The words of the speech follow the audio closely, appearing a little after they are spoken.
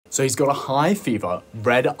So he's got a high fever,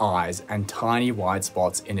 red eyes, and tiny white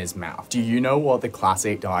spots in his mouth. Do you know what the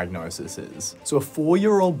classic diagnosis is? So a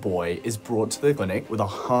 4-year-old boy is brought to the clinic with a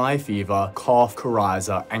high fever, cough,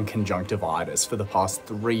 coryza, and conjunctivitis for the past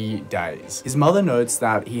 3 days. His mother notes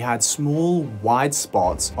that he had small white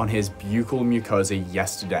spots on his buccal mucosa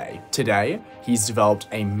yesterday. Today, he's developed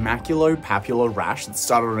a maculopapular rash that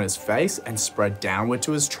started on his face and spread downward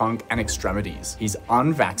to his trunk and extremities. He's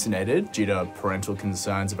unvaccinated due to parental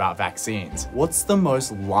concerns about vaccines. What's the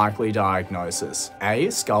most likely diagnosis? A,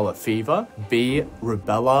 scarlet fever, B,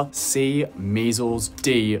 rubella, C, measles,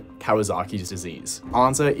 D, Kawasaki's disease.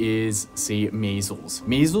 Answer is C, measles.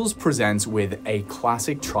 Measles presents with a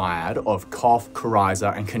classic triad of cough,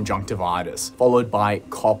 coryza, and conjunctivitis, followed by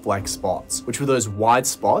Koplik spots, which were those wide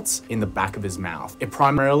spots in the back of his mouth. It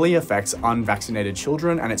primarily affects unvaccinated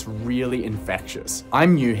children and it's really infectious.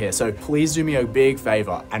 I'm new here, so please do me a big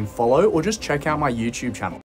favor and follow or just check out my YouTube channel